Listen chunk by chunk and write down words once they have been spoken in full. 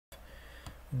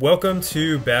Welcome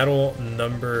to battle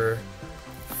number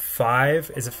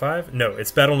 5. Is it 5? No,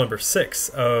 it's battle number 6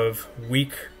 of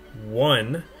week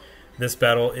 1. This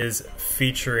battle is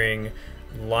featuring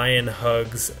Lion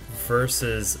Hugs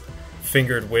versus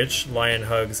Fingered Witch. Lion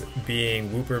Hugs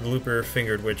being Wooper, Blooper,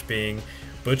 Fingered Witch being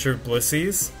Butcher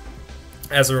Blisseys.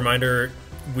 As a reminder,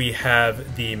 we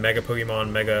have the Mega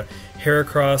Pokemon Mega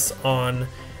Heracross on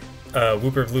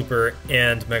Wooper, Blooper,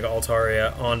 and Mega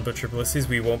Altaria on Butcher Blisseys.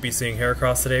 We won't be seeing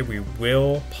Heracross today. We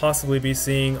will possibly be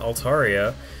seeing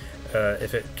Altaria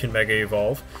if it can Mega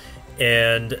Evolve.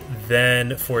 And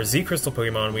then for Z Crystal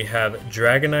Pokemon, we have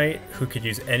Dragonite, who could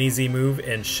use any Z move,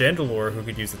 and Chandelure, who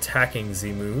could use attacking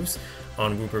Z moves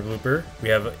on Wooper, Blooper. We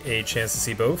have a chance to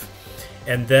see both.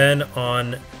 And then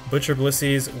on Butcher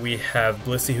Blisseys, we have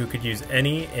Blissey, who could use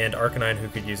any, and Arcanine, who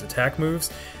could use attack moves.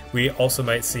 We also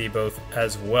might see both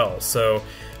as well. So,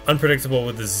 unpredictable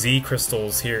with the Z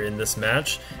crystals here in this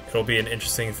match. It'll be an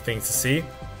interesting thing to see.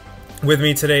 With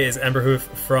me today is Emberhoof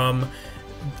from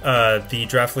the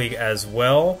Draft League as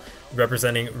well,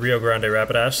 representing Rio Grande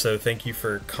Rapidash. So thank you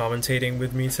for commentating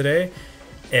with me today.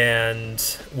 And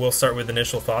we'll start with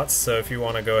initial thoughts. So if you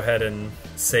want to go ahead and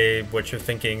say what you're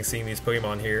thinking seeing these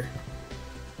Pokemon here.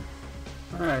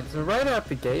 Alright, so right out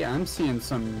the gate, I'm seeing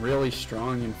some really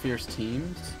strong and fierce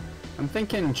teams. I'm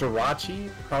thinking Jirachi,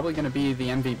 probably going to be the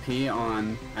MVP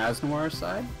on Asnoir's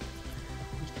side.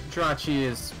 Jirachi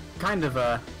is kind of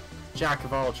a jack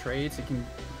of all trades. It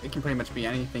can pretty much be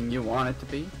anything you want it to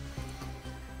be.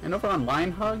 And over on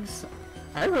Lion Hugs,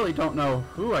 I really don't know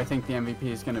who I think the MVP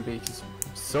is going to be, because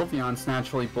Sylveon's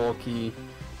naturally bulky.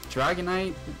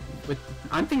 Dragonite,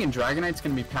 I'm thinking Dragonite's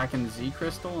going to be packing the Z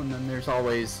Crystal, and then there's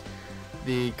always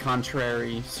the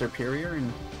Contrary Superior,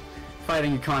 and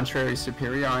fighting a Contrary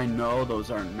Superior, I know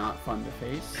those are not fun to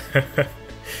face.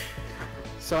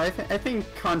 So I think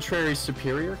Contrary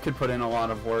Superior could put in a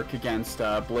lot of work against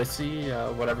Blissey,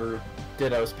 whatever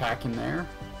Ditto's packing there,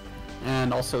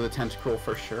 and also the Tentacruel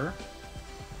for sure.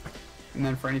 And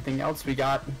then for anything else, we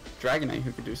got Dragonite,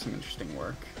 who could do some interesting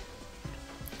work.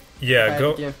 Yeah,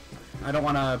 I don't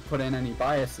want to put in any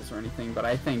biases or anything, but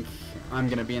I think I'm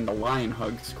going to be in the Lion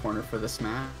Hugs corner for this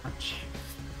match.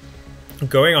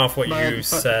 Going off what you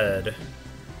said,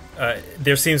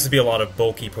 there seems to be a lot of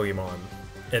bulky Pokemon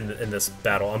in this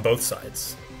battle on both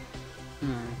sides.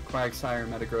 Quagsire,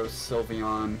 Metagross,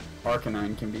 Sylveon,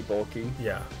 Arcanine can be bulky.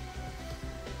 Yeah.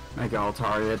 Mega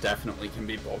Altaria definitely can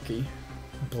be bulky.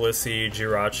 Blissey,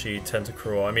 Jirachi,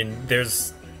 Tentacruel. I mean,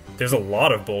 there's a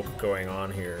lot of bulk going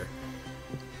on here.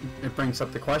 It brings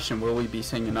up the question, will we be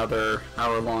seeing another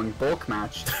hour-long bulk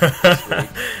match this week?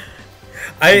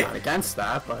 I'm not against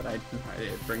that, but it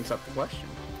brings up the question.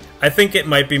 I think it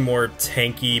might be more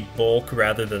tanky bulk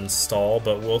rather than stall,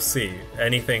 but we'll see.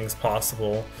 Anything's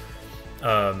possible.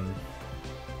 I'm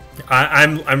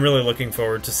really looking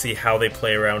forward to see how they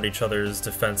play around each other's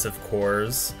defensive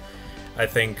cores. I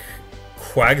think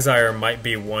Quagsire might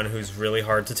be one who's really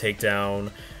hard to take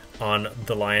down on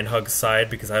the Lion Hug side,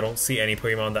 because I don't see any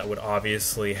Pokemon that would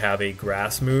obviously have a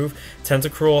grass move.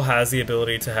 Tentacruel has the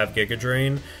ability to have Giga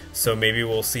Drain, so maybe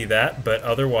we'll see that, but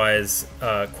otherwise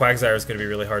Quagsire is going to be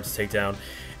really hard to take down.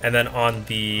 And then on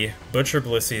the Butcher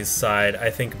Blisseys side,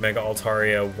 I think Mega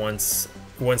Altaria, once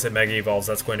it Mega Evolves,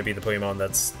 that's going to be the Pokemon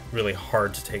that's really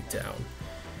hard to take down.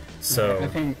 So I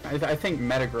think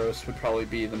Metagross would probably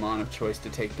be the mon of choice to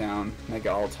take down Mega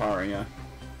Altaria,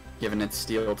 given its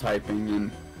steel typing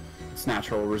and its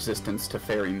natural resistance to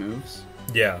fairy moves.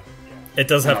 Yeah, it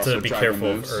does have to be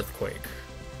careful of Earthquake.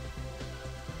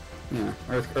 Yeah,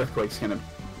 Earthquake's gonna...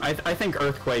 I think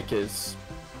Earthquake is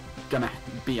gonna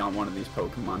be on one of these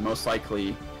Pokemon. Most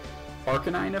likely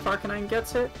Arcanine, if Arcanine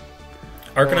gets it.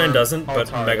 Arcanine doesn't, but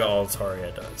Mega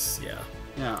Altaria does, yeah.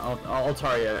 Yeah,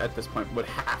 Altaria at this point would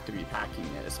have to be packing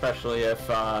it, especially if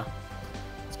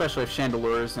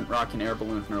Chandelure isn't rocking Air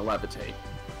Balloon or Levitate.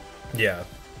 Yeah,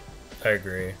 I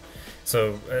agree.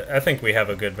 So I think we have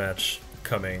a good match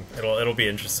coming. It'll be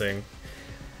interesting.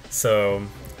 So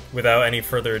without any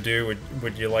further ado,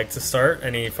 would you like to start?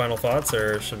 Any final thoughts,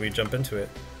 or should we jump into it?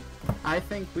 I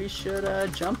think we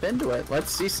should jump into it.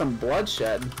 Let's see some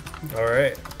bloodshed. All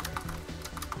right.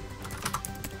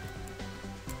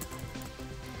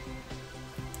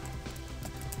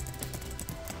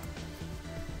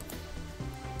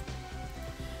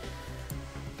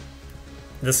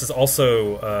 This is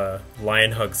also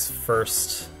Lion Hug's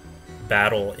first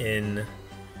battle in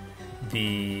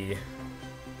the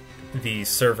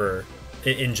server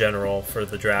in general for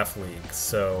the Draft League,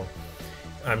 so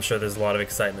I'm sure there's a lot of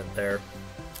excitement there.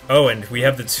 Oh, and we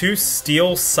have the two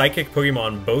Steel Psychic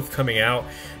Pokemon both coming out,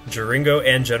 Joringo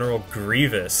and General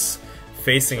Grievous,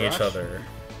 facing each other.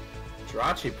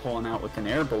 Jirachi pulling out with an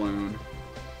air balloon.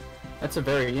 That's a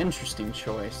very interesting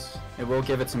choice. It will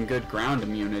give it some good ground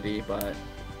immunity, but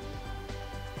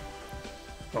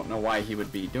don't know why he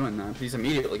would be doing that. He's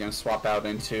immediately going to swap out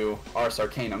into Ars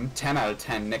Arcanum. 10 out of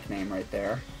 10 nickname right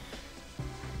there.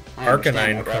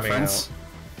 Arcanine coming out.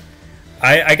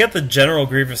 I get the General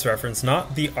Grievous reference,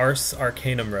 not the Ars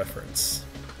Arcanum reference.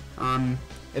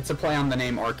 It's a play on the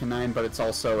name Arcanine, but it's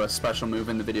also a special move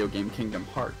in the video game Kingdom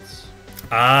Hearts.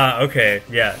 Ah, okay.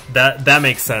 Yeah, that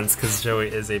makes sense, because Joey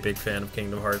is a big fan of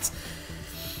Kingdom Hearts.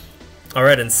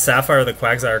 Alright, and Sapphire the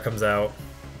Quagsire comes out.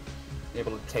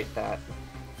 Able to take that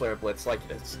Flare Blitz like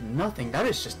it's nothing. That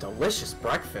is just delicious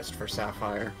breakfast for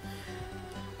Sapphire.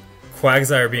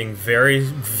 Quagsire being very,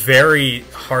 very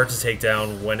hard to take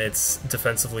down when it's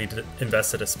defensively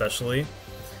invested, especially.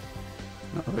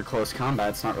 Another close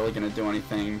combat's not really going to do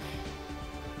anything.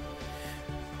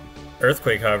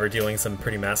 Earthquake, however, dealing some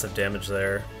pretty massive damage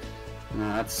there.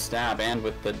 That's stab, and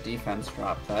with the defense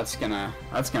drop, that's gonna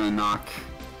knock.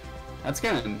 That's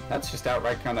just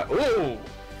outright kind of. Ooh,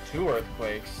 2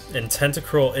 earthquakes. And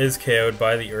Tentacruel is KO'd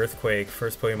by the Earthquake,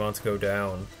 first Pokemon to go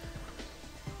down.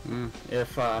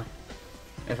 If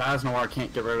Asnoir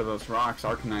can't get rid of those rocks,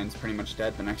 Arcanine's pretty much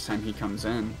dead the next time he comes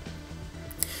in.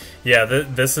 Yeah,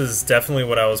 this is definitely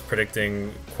what I was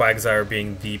predicting, Quagsire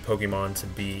being the Pokemon to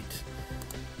beat.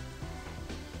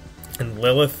 And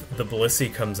Lilith the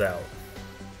Blissey comes out.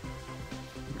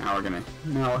 Now we're gonna...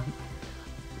 No.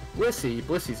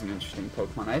 Blissey's an interesting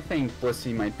Pokemon. I think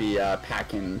Blissey might be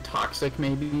packing Toxic,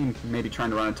 maybe trying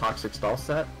to run a Toxic spell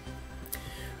set.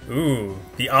 Ooh,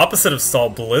 the opposite of Stall,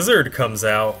 Blizzard comes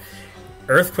out.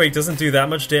 Earthquake doesn't do that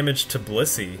much damage to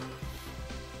Blissey.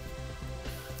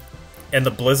 And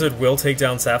the Blizzard will take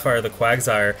down Sapphire the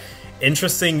Quagsire.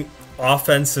 Interesting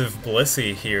offensive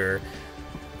Blissey here.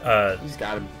 He's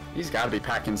got to be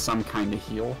packing some kind of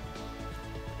heal.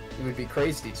 It would be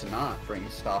crazy to not bring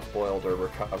Soft Boiled or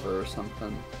Recover or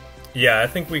something. Yeah, I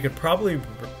think we could probably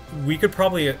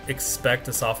expect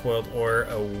a Soft Boiled or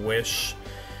a Wish.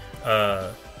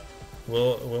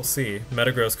 We'll see.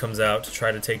 Metagross comes out to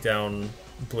try to take down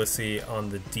Blissey on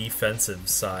the defensive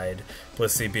side.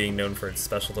 Blissey being known for its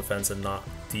special defense and not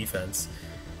defense.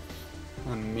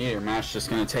 And Meteor Mash just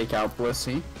going to take out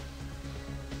Blissey.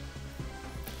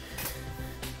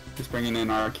 He's bringing in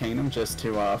Arcanum just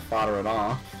to fodder it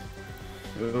off.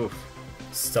 Oof.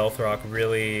 Stealth Rock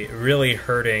really, really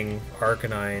hurting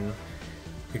Arcanine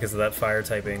because of that fire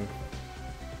typing.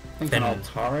 I think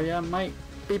Altaria might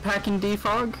be packing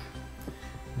Defog.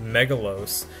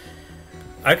 Megalos.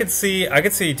 I could see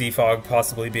Defog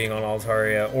possibly being on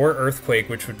Altaria or Earthquake,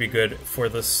 which would be good for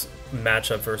this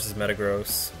matchup versus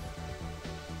Metagross.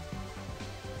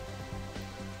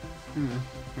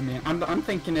 I mean, I'm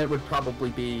thinking it would probably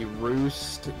be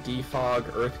Roost,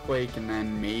 Defog, Earthquake, and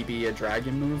then maybe a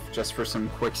Dragon move just for some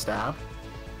quick stab.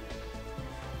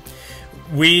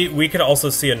 We could also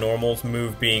see a normal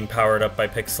move being powered up by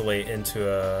Pixelate into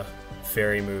a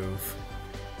Fairy move.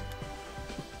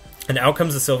 And out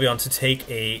comes the Sylveon to take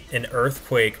an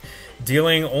Earthquake,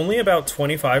 dealing only about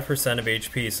 25% of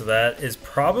HP, so that is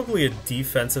probably a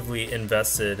defensively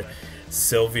invested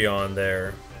Sylveon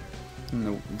there.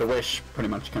 And the Wish pretty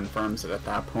much confirms it at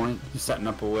that point. He's setting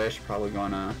up a Wish, probably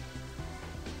gonna...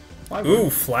 Ooh,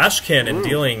 Flash Cannon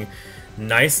dealing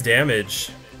nice damage.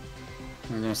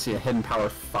 We're gonna see a Hidden Power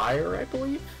Fire, I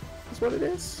believe, is what it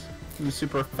is. It was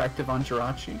super effective on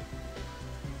Jirachi.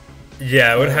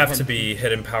 Yeah, it would have to be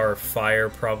Hidden Power Fire,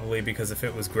 probably, because if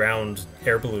it was Ground,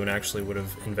 Air Balloon actually would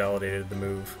have invalidated the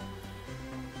move.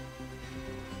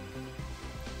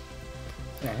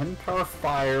 Yeah, Hidden Power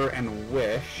Fire and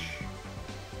Wish.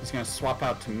 He's going to swap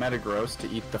out to Metagross to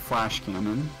eat the Flash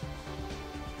Cannon.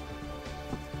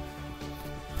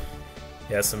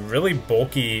 Yeah, some really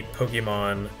bulky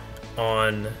Pokemon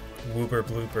on Wooper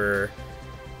Blooper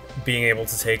being able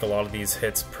to take a lot of these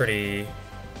hits pretty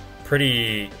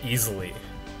easily.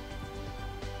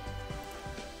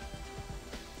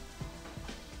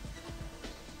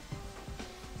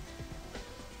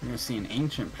 You're going to see an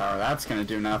Ancient Power. That's going to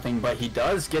do nothing, but he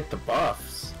does get the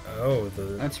buffs. Oh,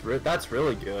 that's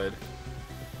really good.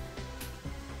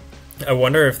 I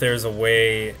wonder if there's a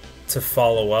way to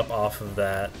follow up off of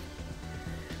that.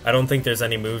 I don't think there's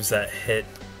any moves that hit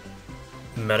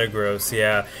Metagross.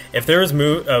 Yeah, if there was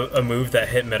a move that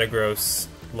hit Metagross,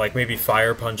 like maybe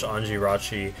Fire Punch on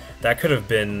Jirachi, that could have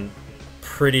been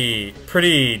pretty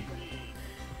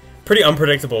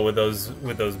unpredictable with those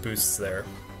boosts there.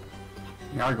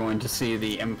 We are going to see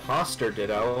the Imposter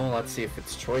Ditto. Let's see if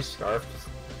it's Choice Scarf.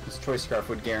 This Choice Scarf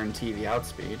would guarantee the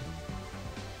outspeed.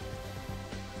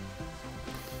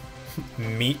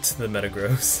 Meet the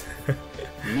Metagross.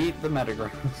 Meet the Metagross.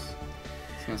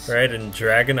 Right, and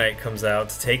Dragonite comes out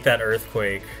to take that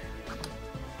Earthquake.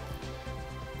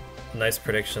 Nice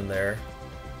prediction there.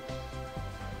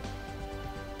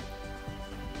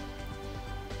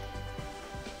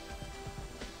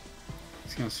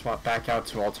 He's gonna swap back out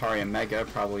to Altaria Mega,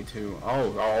 probably to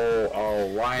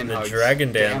Lion The Hugs.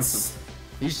 Dragon Dance. Dancing.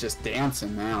 He's just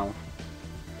dancing now.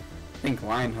 I think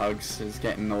Lion Hugs is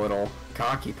getting a little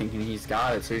cocky, thinking he's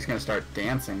got it, so he's gonna start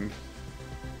dancing.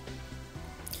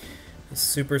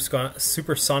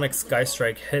 Supersonic Sky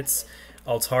Strike hits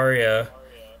Altaria,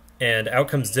 and out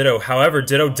comes Ditto. However,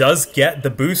 Ditto does get the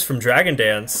boost from Dragon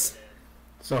Dance.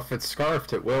 So if it's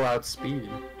Scarfed, it will outspeed.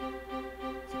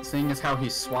 Seeing as how he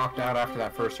swapped out after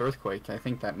that first Earthquake, I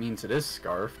think that means it is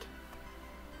Scarfed.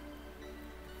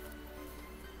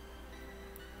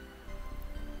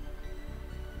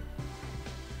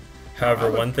 However,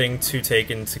 one thing to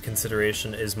take into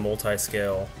consideration is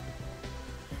multi-scale.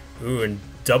 Ooh, and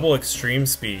double extreme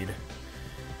speed.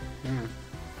 Yeah.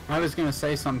 I was gonna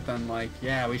say something like,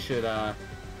 yeah, we should,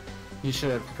 he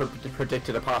should have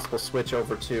predicted a possible switch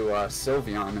over to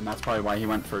Sylveon, and that's probably why he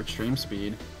went for extreme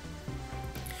speed.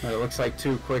 But it looks like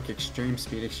 2 quick extreme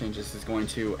speed exchanges is going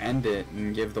to end it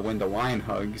and give the win to Lion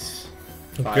Hugs.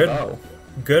 5-0.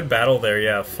 Good battle there,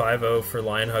 yeah. 5-0 for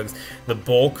Lion Hugs. The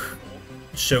bulk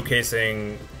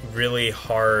showcasing really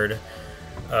hard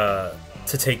to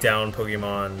take down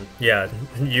Pokemon. Yeah,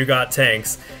 you got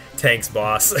tanks,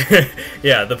 boss.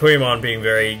 Yeah, the Pokemon being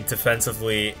very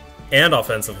defensively and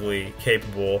offensively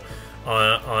capable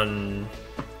on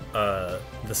the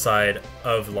side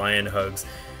of Lion Hugs.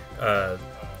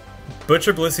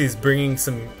 Butcher Blisseys bringing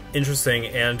some interesting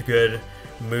and good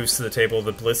moves to the table.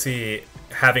 The Blissey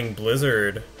having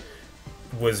Blizzard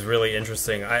was really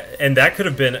interesting. And that could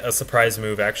have been a surprise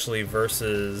move, actually,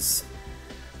 versus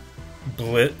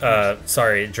Dragonite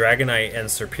and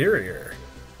Superior.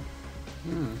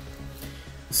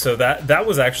 So that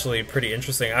was actually pretty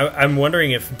interesting. I'm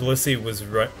wondering if Blissey was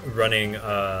running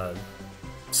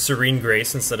Serene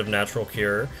Grace instead of Natural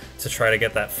Cure to try to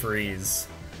get that freeze.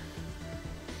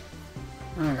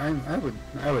 I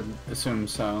would assume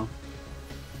so.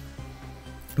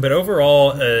 But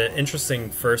overall, interesting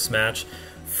first match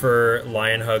for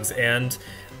Lion Hugs, and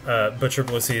Butcher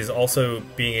Blisseys also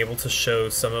being able to show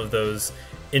some of those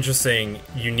interesting,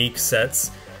 unique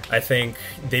sets. I think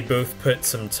they both put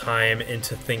some time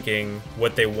into thinking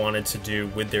what they wanted to do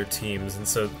with their teams, and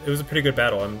so it was a pretty good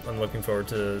battle. I'm looking forward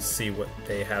to see what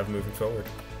they have moving forward.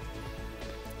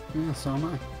 Yeah, so am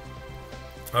I.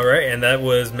 Alright, and that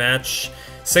was match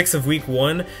 6 of Week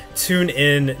 1. Tune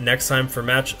in next time for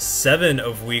match 7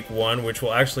 of Week 1, which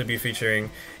will actually be featuring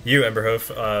you,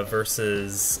 Emberhoof,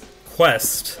 versus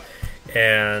Quest.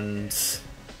 And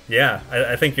yeah,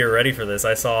 I think you're ready for this.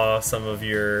 I saw some of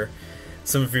your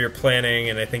planning,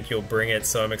 and I think you'll bring it,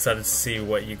 so I'm excited to see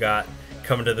what you got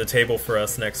coming to the table for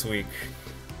us next week.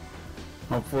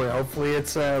 Hopefully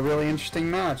it's a really interesting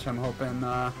match. I'm hoping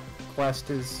Quest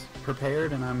is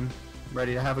prepared, and I'm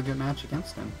ready to have a good match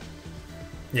against him.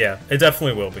 Yeah, it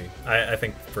definitely will be. I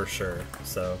think for sure.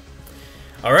 So,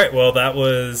 all right. Well, that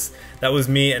was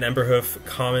me and Emberhoof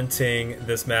commenting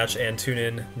this match, and tune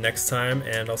in next time,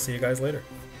 and I'll see you guys later.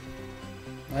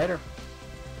 Later.